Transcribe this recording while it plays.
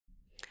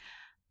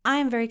I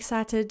am very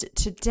excited.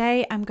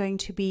 Today I'm going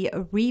to be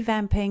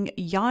revamping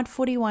Yard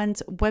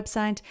 41's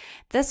website.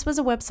 This was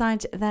a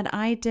website that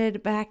I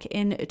did back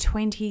in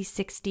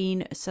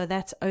 2016, so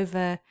that's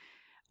over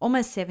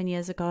almost 7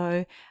 years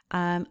ago.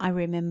 I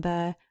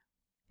remember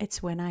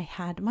it's when I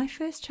had my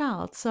first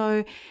child.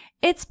 So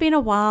it's been a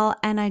while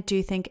and I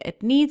do think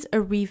it needs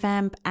a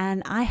revamp,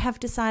 and I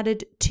have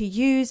decided to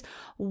use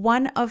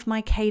one of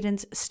my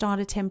Kadence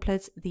starter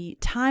templates, the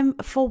Time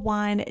for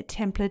Wine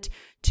template,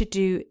 to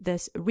do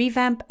this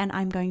revamp. And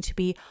I'm going to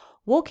be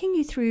walking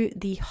you through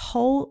the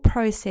whole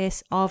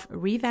process of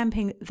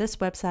revamping this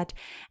website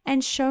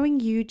and showing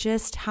you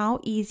just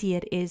how easy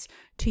it is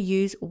to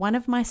use one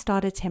of my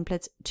starter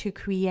templates to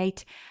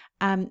create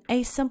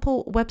a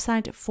simple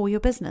website for your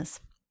business.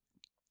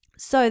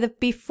 So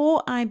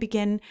before I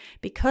begin,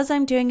 because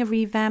I'm doing a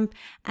revamp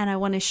and I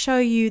want to show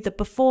you the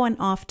before and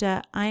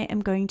after, I am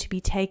going to be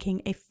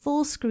taking a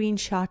full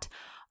screenshot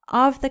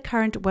of the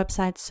current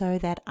website so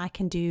that I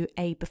can do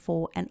a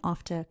before and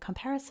after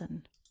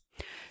comparison.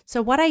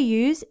 So what I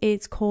use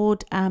is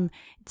called,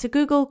 it's a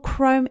Google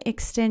Chrome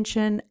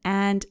extension,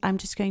 and I'm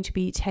just going to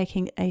be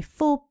taking a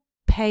full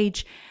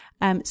page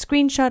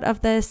screenshot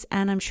of this,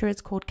 and I'm sure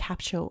it's called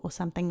Capture or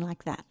something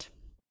like that.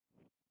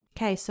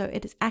 Okay, so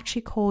it is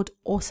actually called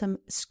Awesome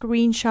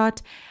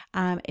Screenshot.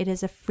 It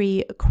is a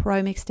free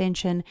Chrome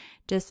extension,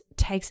 just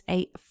takes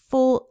a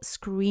full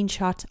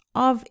screenshot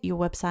of your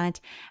website,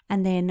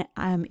 and then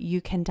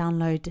you can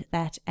download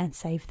that and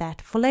save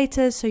that for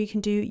later, so you can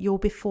do your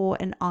before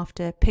and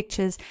after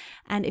pictures.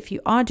 And if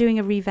you are doing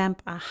a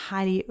revamp, I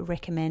highly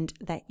recommend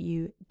that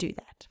you do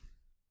that.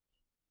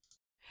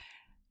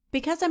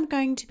 Because I'm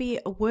going to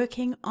be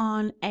working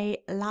on a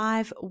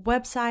live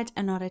website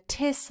and not a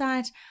test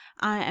site,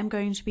 I am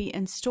going to be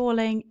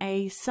installing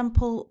a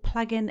simple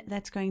plugin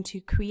that's going to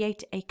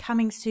create a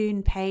coming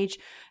soon page.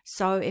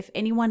 So if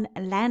anyone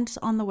lands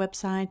on the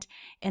website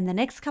in the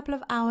next couple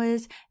of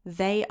hours,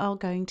 they are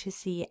going to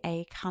see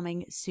a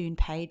coming soon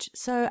page.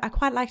 So I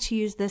quite like to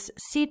use this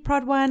seed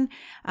prod one.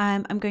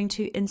 I'm going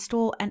to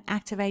install and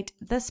activate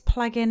this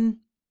plugin,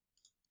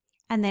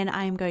 and then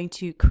I am going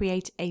to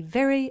create a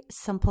very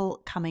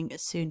simple coming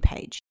soon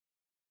page.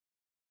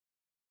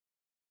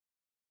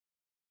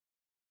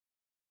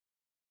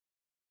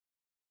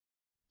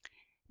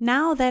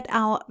 Now that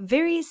our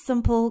very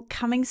simple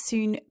coming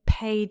soon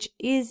page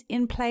is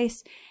in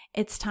place,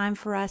 it's time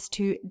for us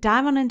to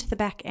dive on into the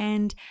back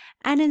end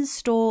and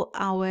install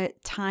our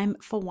Time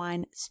for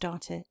Wine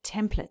starter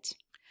template.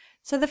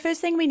 So the first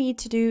thing we need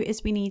to do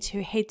is we need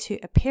to head to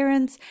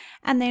Appearance,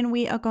 and then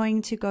we are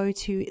going to go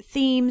to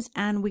Themes,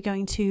 and we're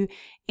going to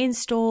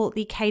install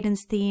the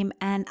Kadence theme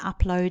and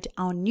upload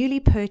our newly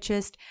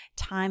purchased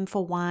Time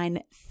for Wine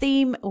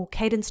theme or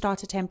Kadence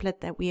starter template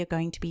that we are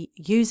going to be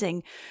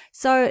using.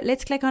 So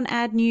let's click on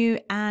Add New,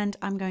 and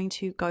I'm going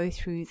to go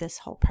through this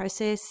whole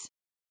process.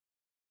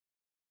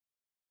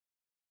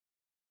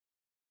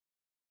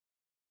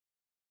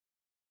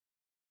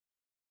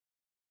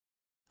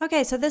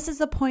 Okay, so this is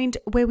the point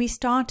where we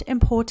start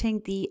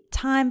importing the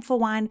Time for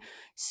Wine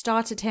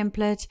starter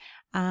template,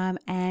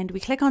 and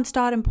we click on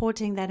Start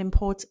Importing. That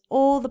imports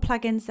all the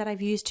plugins that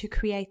I've used to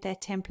create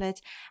that template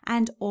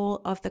and all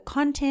of the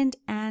content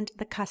and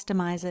the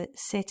customizer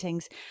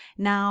settings.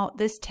 Now,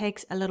 this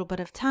takes a little bit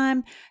of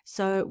time,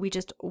 so we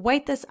just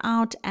wait this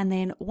out, and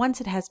then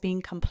once it has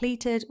been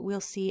completed,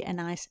 we'll see a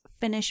nice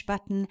Finish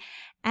button,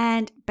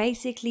 and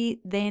basically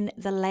then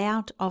the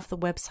layout of the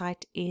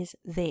website is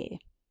there.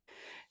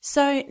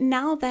 So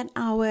now that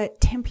our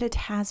template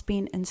has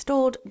been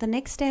installed, the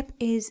next step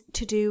is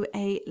to do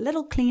a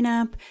little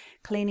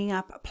cleaning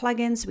up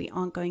plugins we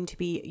aren't going to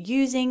be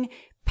using,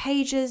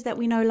 pages that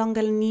we no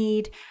longer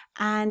need,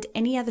 and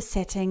any other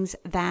settings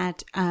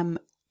that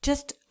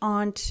just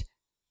aren't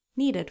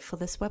needed for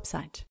this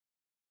website.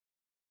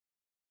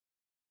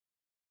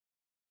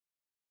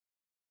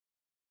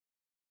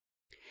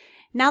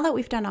 Now that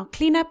we've done our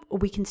cleanup,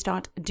 we can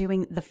start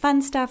doing the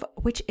fun stuff,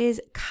 which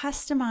is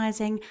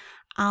customizing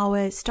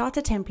our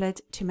starter template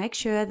to make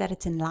sure that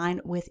it's in line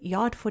with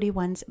Yard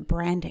 41's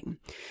branding.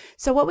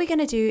 So what we're going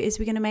to do is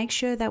we're going to make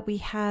sure that we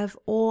have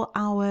all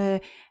our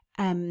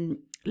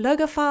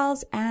logo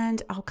files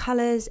and our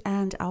colors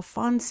and our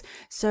fonts.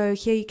 So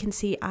here you can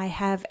see I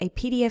have a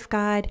PDF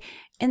guide.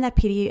 In that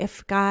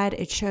PDF guide,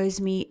 it shows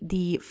me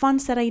the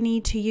fonts that I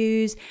need to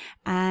use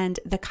and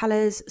the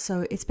colors.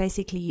 So it's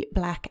basically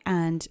black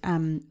and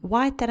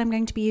white that I'm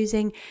going to be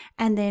using,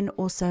 and then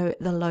also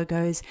the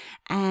logos.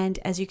 And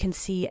as you can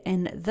see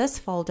in this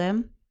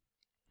folder,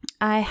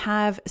 I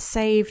have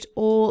saved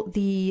all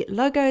the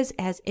logos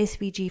as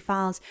SVG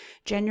files.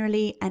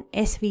 Generally, an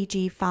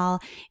SVG file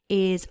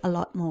is a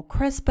lot more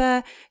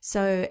crisper,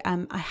 so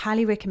I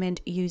highly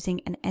recommend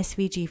using an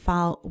SVG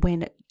file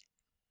when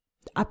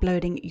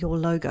uploading your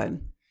logo.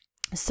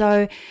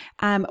 So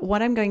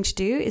what I'm going to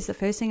do is, the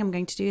first thing I'm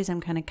going to do is I'm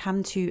going to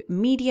come to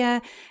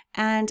media,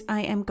 and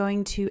I am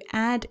going to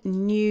add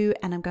new,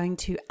 and I'm going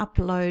to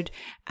upload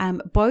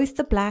both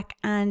the black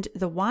and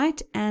the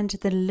white and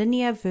the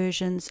linear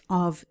versions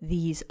of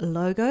these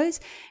logos.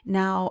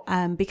 Now,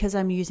 because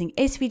I'm using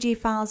SVG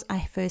files,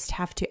 I first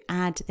have to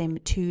add them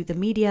to the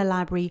media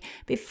library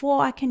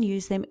before I can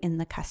use them in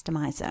the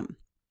customizer.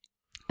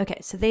 Okay,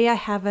 so there I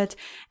have it.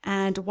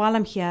 And while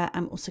I'm here,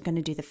 I'm also going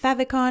to do the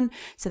favicon.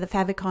 So the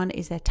favicon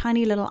is that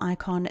tiny little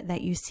icon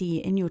that you see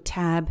in your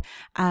tab.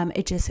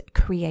 It just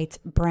creates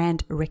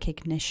brand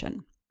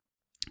recognition.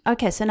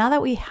 Okay, so now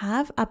that we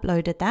have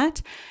uploaded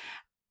that,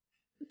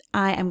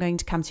 I am going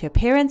to come to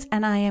appearance,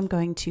 and I am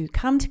going to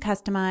come to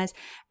customize,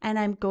 and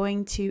I'm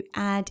going to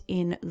add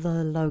in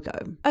the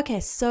logo.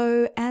 Okay,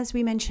 so as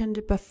we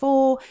mentioned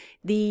before,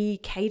 the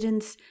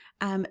Kadence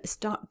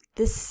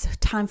this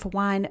Time for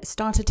Wine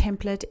starter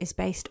template is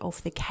based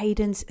off the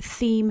Kadence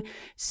theme.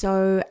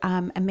 So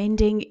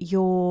amending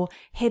your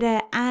header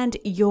and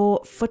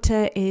your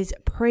footer is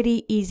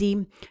pretty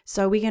easy.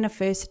 So we're going to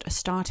first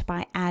start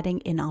by adding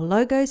in our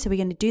logo. So we're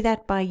going to do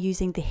that by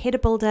using the header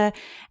builder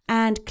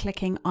and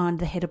clicking on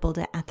the header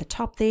builder at the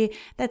top there.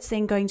 That's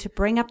then going to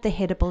bring up the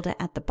header builder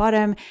at the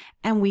bottom,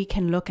 and we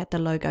can look at the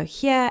logo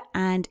here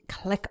and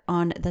click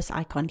on this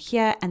icon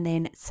here and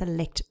then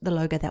select the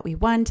logo that we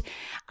want.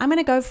 I'm going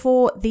to go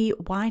for the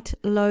white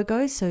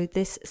logo. So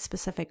this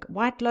specific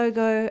white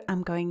logo,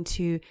 I'm going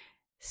to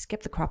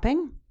skip the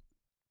cropping.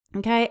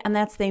 Okay, and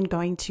that's then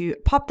going to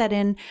pop that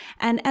in.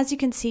 And as you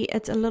can see,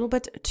 it's a little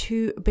bit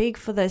too big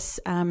for this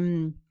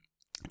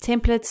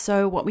template.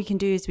 So what we can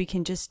do is we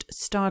can just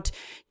start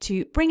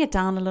to bring it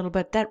down a little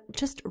bit. That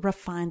just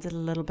refines it a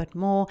little bit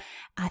more.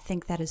 I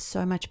think that is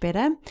so much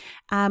better.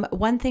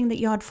 One thing that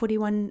Yard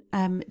 41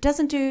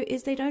 doesn't do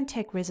is they don't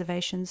take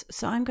reservations.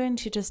 So I'm going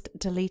to just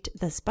delete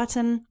this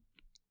button.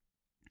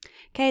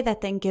 Okay,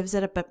 that then gives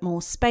it a bit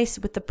more space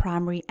with the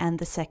primary and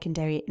the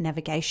secondary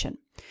navigation.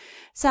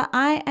 So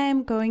I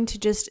am going to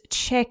just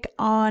check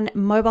on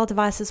mobile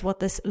devices what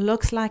this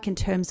looks like in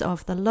terms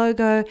of the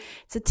logo.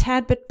 It's a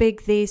tad bit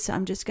big there, so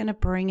I'm just going to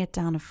bring it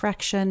down a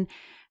fraction.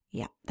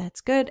 Yeah,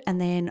 that's good.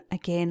 And then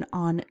again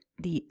on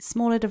the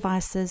smaller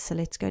devices, so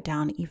let's go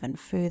down even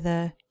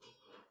further.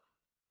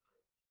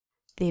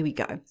 There we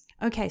go.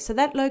 Okay, so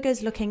that logo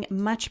is looking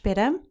much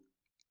better.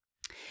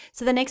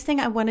 So the next thing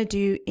I want to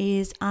do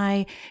is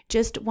I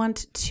just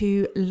want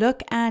to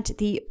look at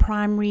the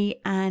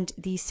primary and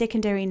the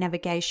secondary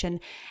navigation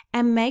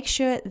and make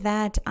sure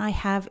that I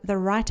have the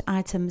right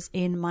items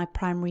in my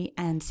primary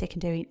and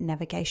secondary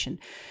navigation.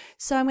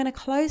 So I'm going to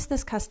close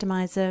this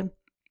customizer.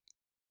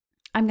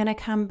 I'm going to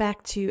come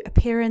back to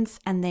appearance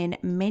and then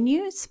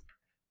menus.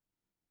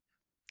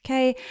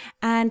 Okay,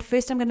 and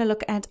first I'm going to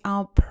look at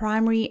our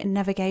primary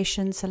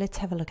navigation. So let's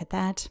have a look at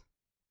that.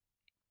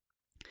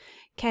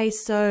 Okay,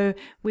 so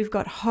we've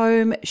got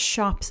home,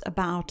 shops,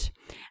 about,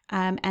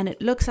 and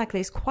it looks like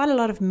there's quite a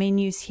lot of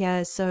menus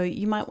here. So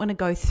you might want to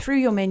go through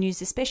your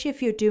menus, especially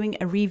if you're doing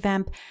a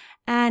revamp,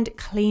 and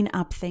clean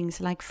up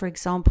things. Like, for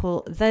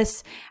example,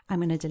 this, I'm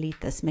going to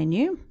delete this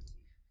menu.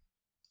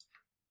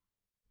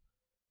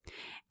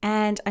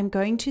 And I'm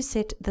going to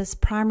set this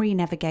primary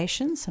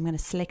navigation. So I'm going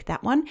to select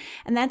that one.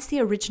 And that's the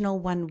original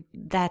one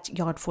that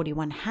Yard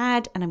 41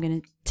 had. And I'm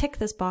going to tick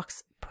this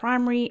box,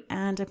 primary,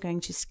 and I'm going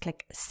to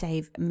click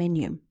Save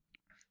Menu.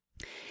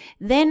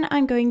 Then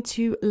I'm going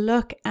to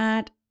look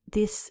at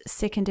this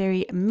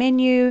secondary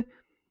menu.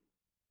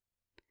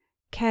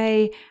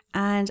 Okay,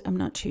 and I'm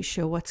not too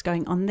sure what's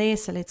going on there.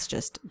 So let's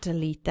just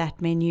delete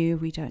that menu.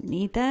 We don't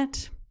need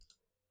that.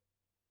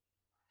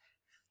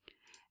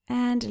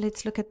 And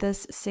let's look at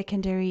this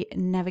secondary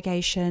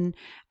navigation,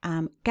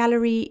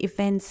 gallery,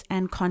 events,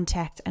 and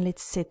contact. And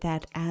let's set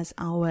that as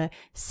our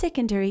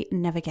secondary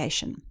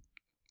navigation.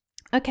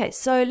 Okay,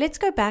 so let's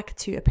go back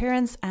to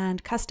appearance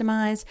and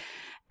customize.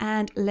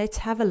 And let's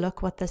have a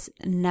look what this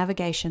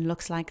navigation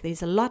looks like.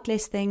 There's a lot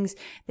less things.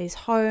 There's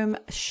home,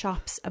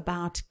 shops,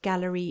 about,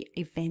 gallery,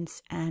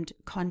 events, and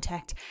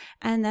contact.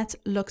 And that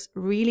looks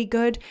really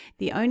good.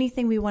 The only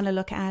thing we want to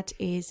look at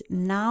is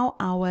now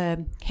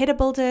our header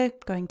builder,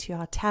 going to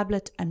our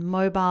tablet and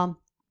mobile.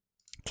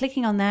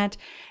 Clicking on that,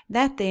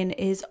 that then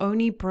is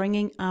only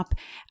bringing up,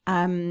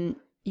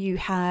 you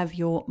have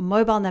your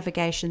mobile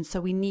navigation.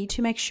 So we need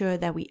to make sure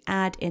that we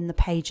add in the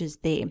pages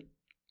there.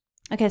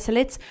 Okay, so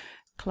let's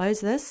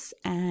close this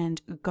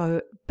and go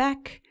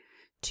back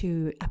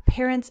to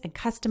appearance and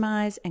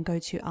customize and go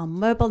to our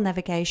mobile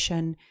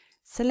navigation.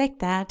 Select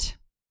that.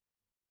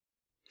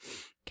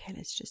 Okay,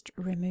 let's just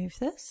remove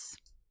this.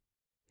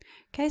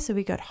 Okay, so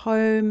we got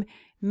home,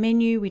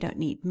 menu, we don't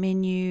need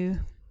menu.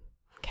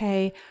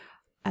 Okay,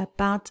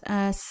 about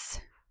us,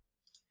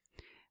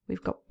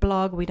 we've got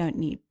blog, we don't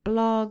need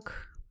blog.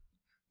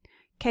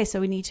 Okay,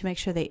 so we need to make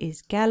sure there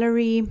is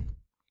gallery.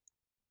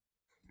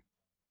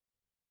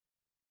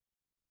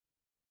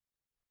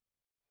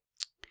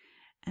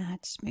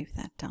 Just move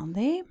that down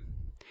there.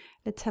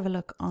 Let's have a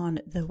look on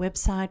the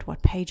website,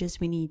 what pages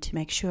we need to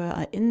make sure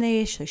are in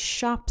there. So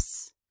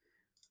shops.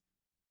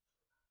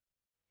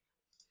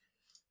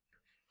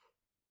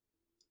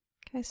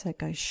 Okay, so it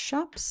goes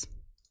shops,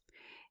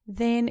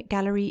 then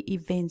gallery,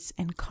 events,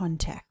 and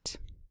contact.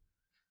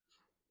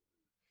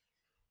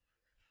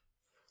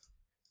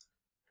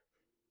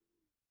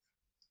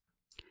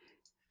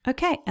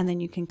 Okay, and then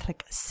you can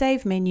click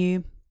Save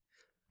Menu,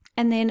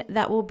 and then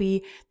that will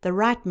be the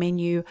right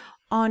menu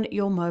on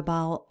your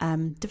mobile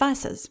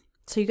devices.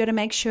 So you got to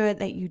make sure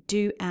that you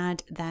do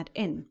add that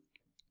in.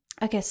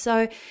 Okay,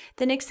 so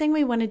the next thing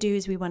we want to do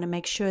is we want to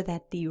make sure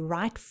that the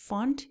right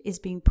font is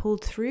being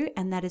pulled through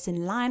and that is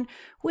in line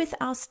with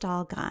our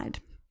style guide.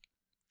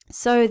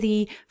 So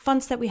the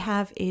fonts that we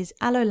have is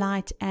Aloe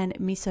Light and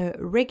Miso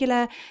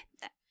Regular.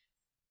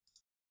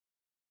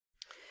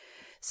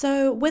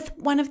 So with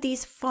one of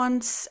these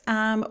fonts,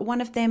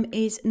 one of them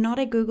is not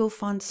a Google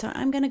font, so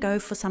I'm going to go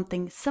for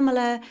something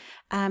similar.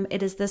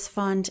 It is this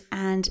font,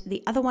 and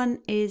the other one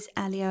is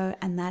Alio,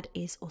 and that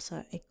is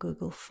also a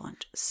Google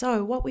font.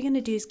 So what we're going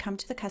to do is come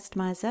to the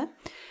customizer.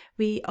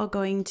 We are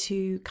going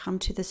to come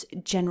to this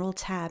general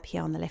tab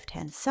here on the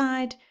left-hand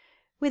side.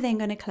 We're then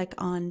going to click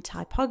on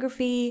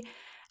typography,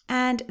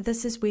 and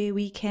this is where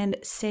we can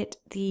set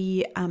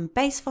the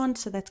base font.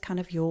 So that's kind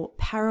of your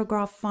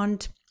paragraph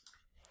font.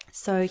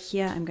 So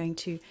here I'm going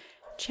to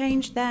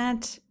change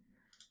that,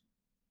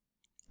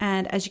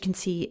 and as you can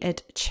see,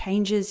 it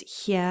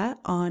changes here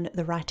on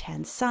the right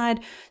hand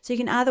side. So you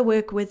can either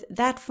work with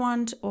that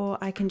font or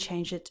I can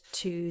change it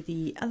to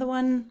the other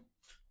one.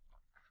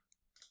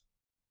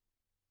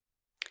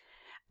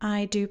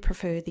 I do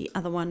prefer the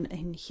other one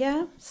in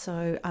here,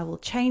 so I will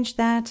change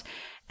that.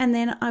 And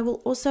then I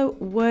will also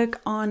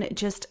work on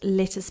just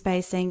letter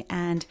spacing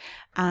and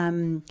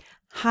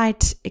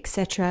height,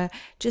 etc.,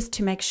 just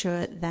to make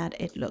sure that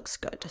it looks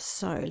good.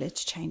 So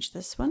let's change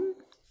this one.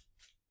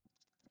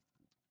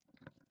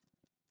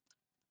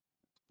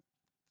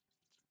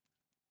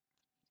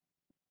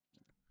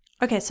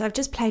 Okay, so I've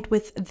just played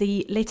with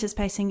the letter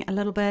spacing a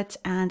little bit,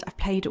 and I've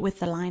played with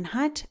the line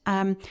height.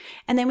 And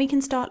then we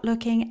can start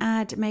looking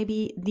at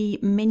maybe the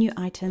menu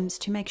items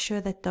to make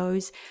sure that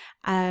those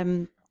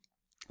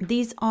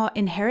these are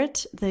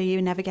inherit.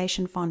 The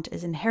navigation font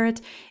is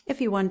inherit. If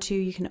you want to,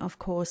 you can of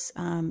course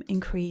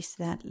increase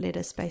that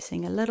letter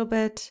spacing a little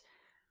bit.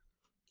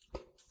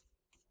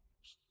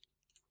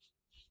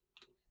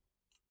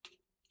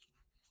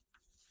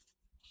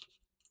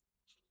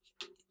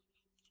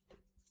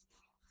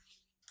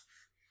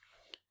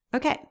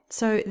 Okay,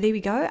 so there we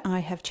go. I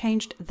have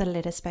changed the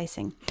letter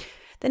spacing.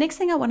 The next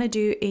thing I want to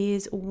do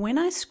is when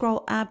I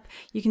scroll up,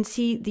 you can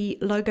see the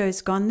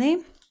logo's gone there.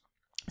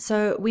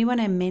 So we want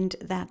to amend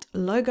that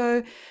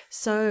logo.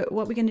 So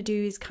what we're going to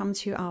do is come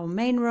to our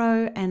main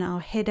row and our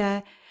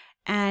header,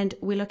 and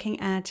we're looking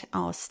at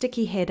our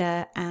sticky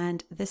header,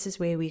 and this is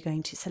where we're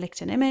going to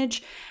select an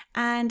image.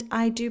 And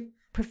I do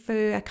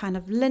prefer a kind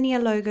of linear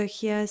logo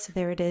here. So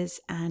there it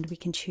is, and we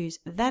can choose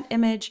that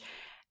image,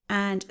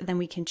 and then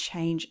we can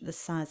change the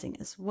sizing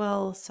as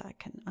well. So I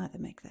can either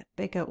make that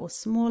bigger or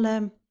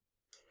smaller,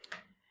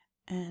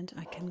 and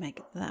I can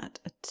make that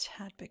a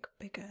tad bit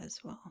bigger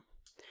as well.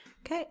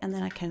 Okay, and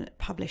then I can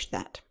publish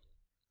that.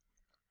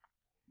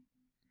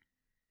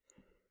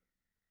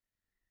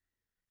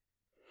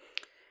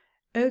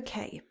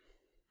 Okay,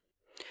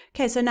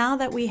 so now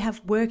that we have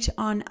worked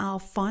on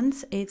our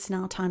fonts, it's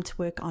now time to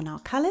work on our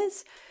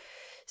colors.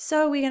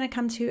 So we're going to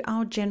come to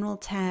our general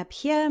tab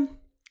here,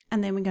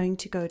 and then we're going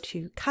to go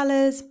to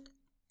colors.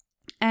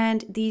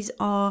 And these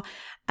are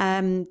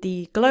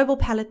the global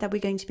palette that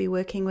we're going to be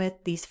working with.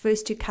 These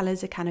first two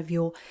colors are kind of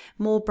your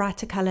more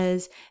brighter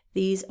colors.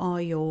 These are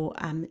your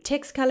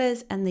text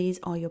colors, and these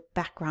are your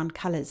background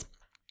colors.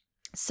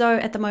 So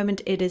at the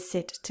moment it is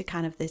set to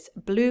kind of this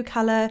blue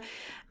color.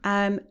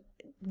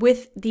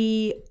 With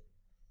the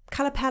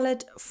color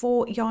palette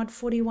for Yard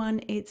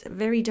 41, it's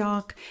very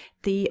dark.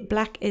 The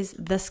black is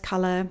this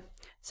color.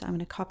 So I'm going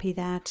to copy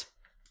that.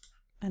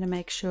 I'm going to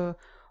make sure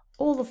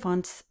all the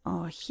fonts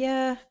are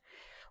here.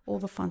 All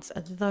the fonts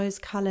are those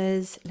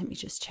colors. Let me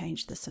just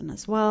change this one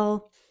as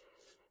well.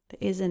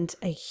 There isn't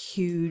a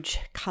huge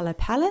color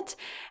palette.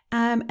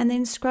 And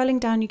then scrolling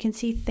down, you can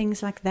see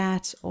things like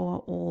that are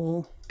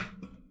all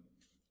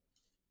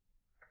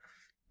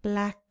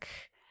black.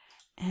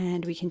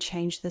 And we can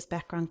change this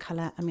background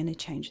color. I'm going to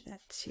change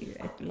that to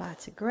a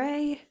lighter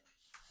gray.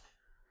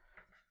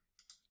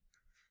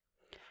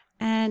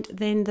 And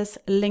then this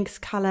links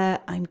color,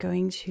 I'm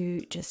going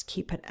to just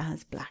keep it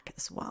as black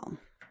as well.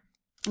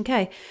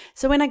 Okay,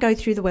 so when I go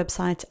through the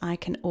website, I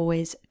can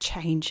always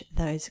change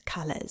those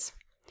colors.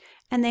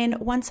 And then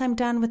once I'm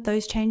done with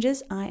those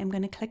changes, I am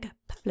going to click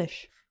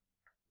publish.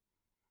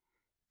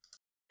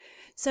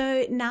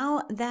 So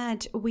now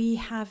that we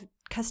have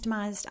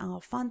customized our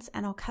fonts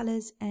and our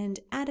colors and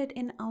added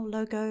in our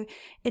logo,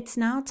 it's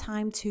now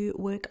time to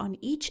work on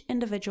each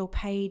individual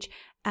page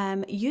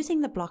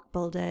using the block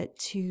builder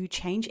to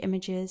change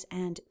images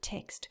and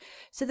text.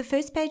 So the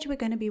first page we're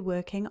going to be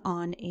working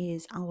on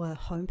is our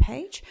home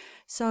page.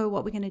 So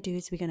what we're going to do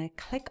is we're going to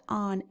click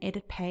on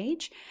edit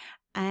page,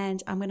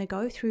 and I'm going to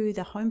go through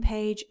the home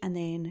page and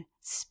then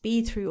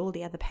speed through all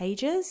the other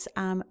pages,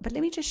 but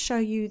let me just show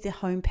you the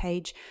home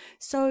page.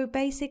 So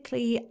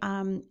basically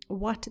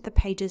what the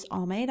pages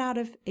are made out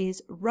of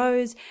is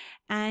rows,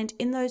 and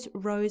in those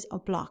rows are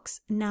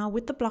blocks. Now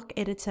with the block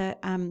editor,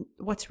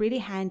 what's really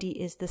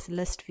handy is this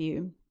list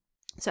view.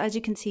 So as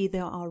you can see,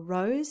 there are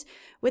rows.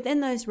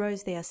 Within those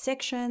rows, there are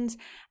sections,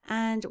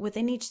 and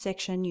within each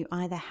section, you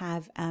either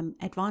have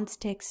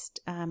advanced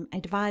text, a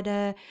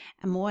divider,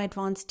 a more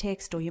advanced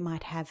text, or you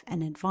might have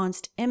an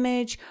advanced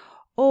image,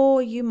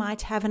 or you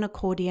might have an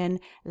accordion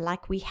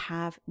like we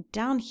have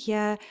down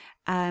here,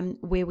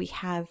 where we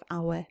have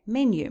our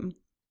menu.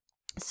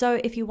 So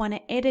if you want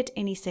to edit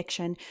any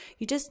section,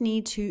 you just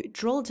need to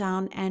drill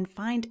down and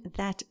find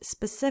that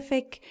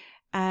specific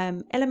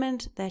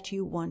element that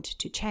you want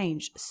to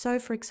change. So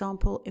for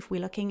example, if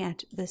we're looking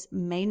at this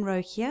main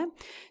row here,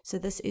 so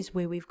this is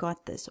where we've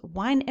got this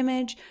wine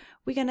image,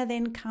 we're going to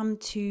then come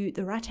to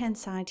the right hand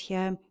side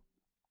here.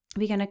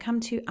 We're going to come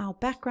to our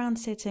background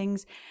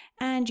settings,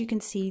 and you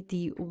can see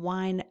the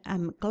wine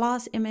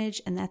glass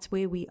image, and that's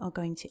where we are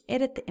going to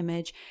edit the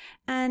image.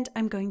 And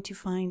I'm going to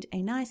find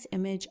a nice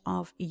image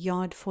of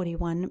yard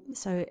 41.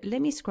 So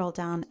let me scroll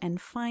down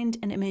and find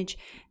an image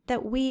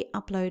that we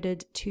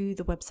uploaded to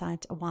the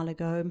website a while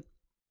ago.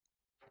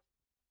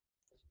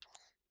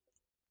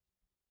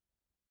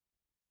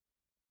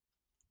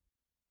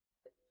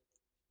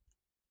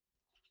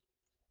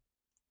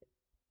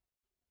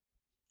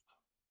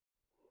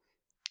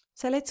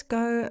 So let's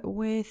go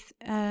with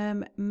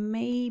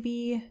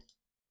maybe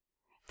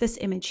this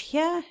image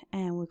here,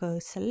 and we'll go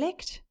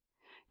select.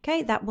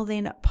 Okay, that will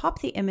then pop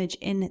the image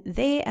in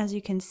there, as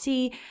you can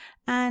see,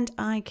 and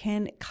I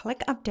can click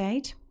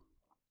update,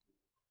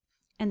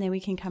 and then we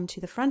can come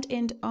to the front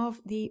end of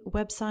the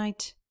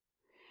website,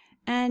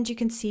 and you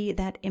can see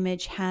that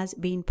image has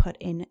been put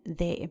in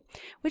there,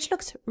 which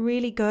looks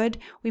really good.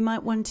 We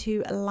might want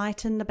to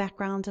lighten the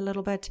background a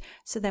little bit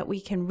so that we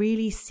can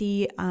really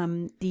see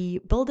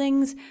the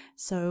buildings.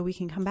 So we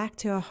can come back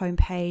to our home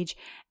page,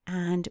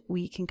 and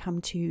we can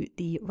come to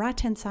the right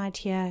hand side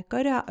here,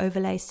 go to our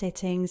overlay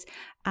settings.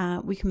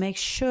 We can make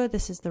sure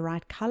this is the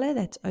right color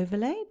that's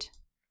overlaid,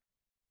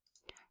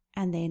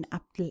 and then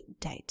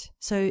update.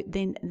 So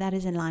then that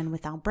is in line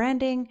with our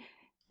branding.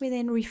 We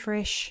then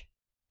refresh,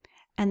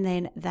 and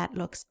then that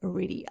looks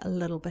really a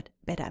little bit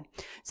better.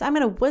 So I'm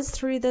going to whiz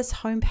through this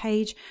home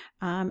page,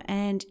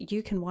 and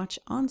you can watch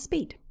on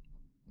speed.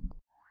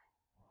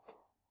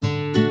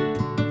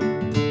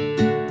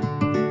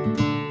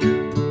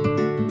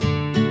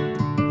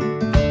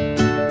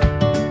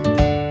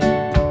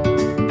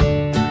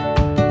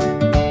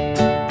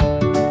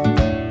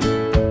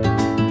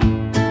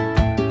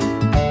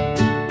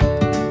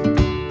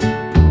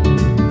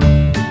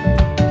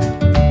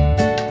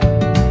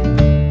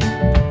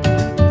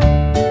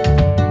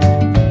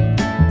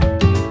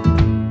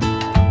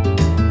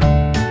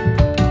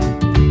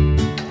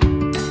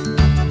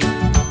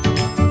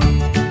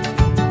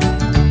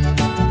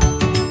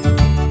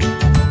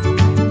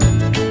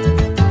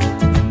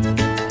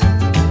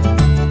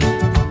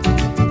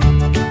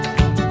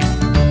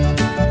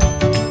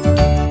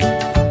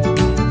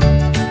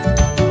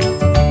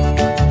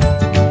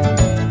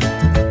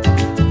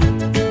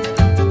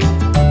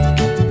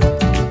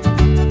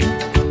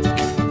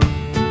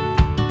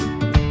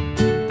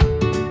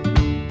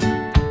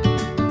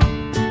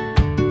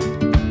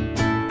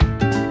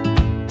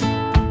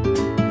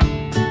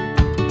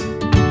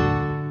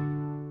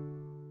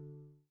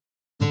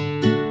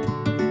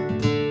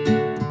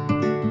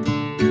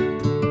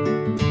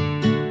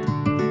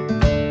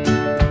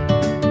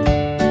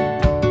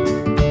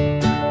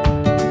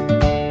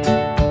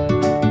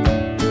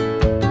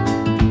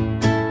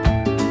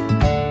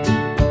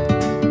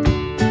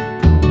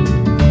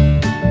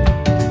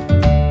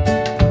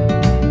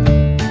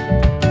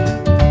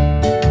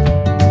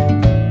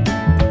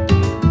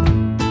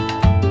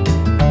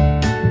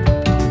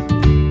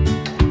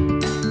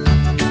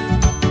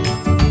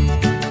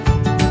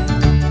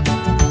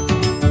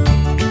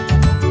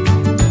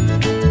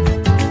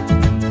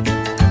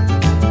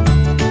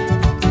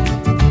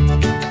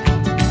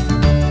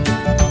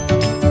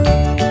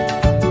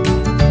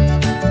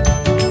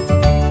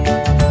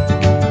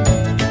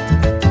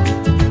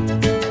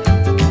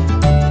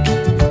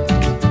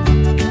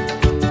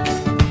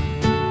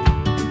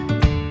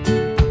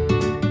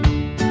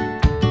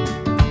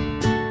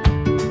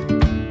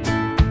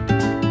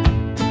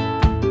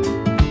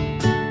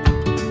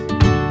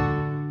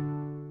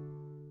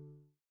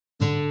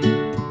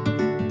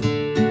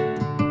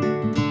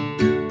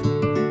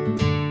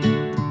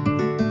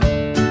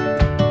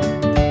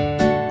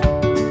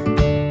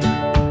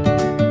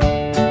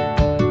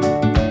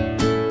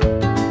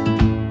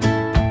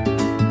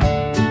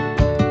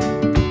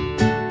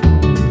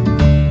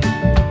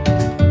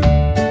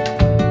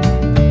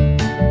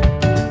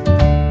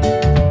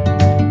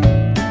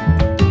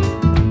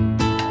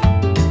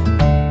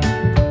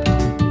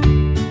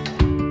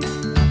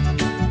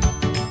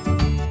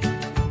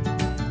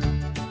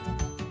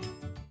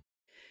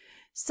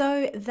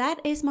 So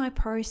that is my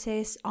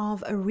process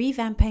of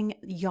revamping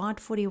Yard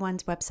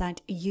 41's website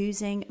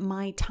using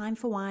my Time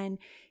for Wine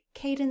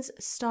Kadence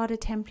starter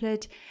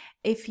template.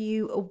 If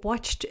you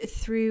watched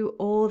through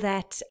all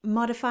that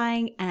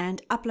modifying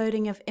and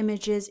uploading of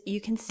images,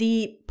 you can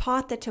see the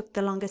part that took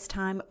the longest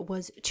time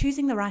was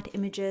choosing the right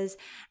images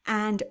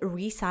and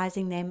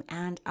resizing them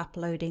and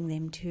uploading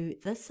them to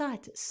the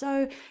site.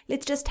 So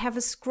let's just have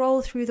a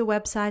scroll through the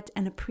website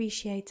and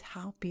appreciate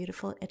how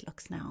beautiful it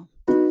looks now.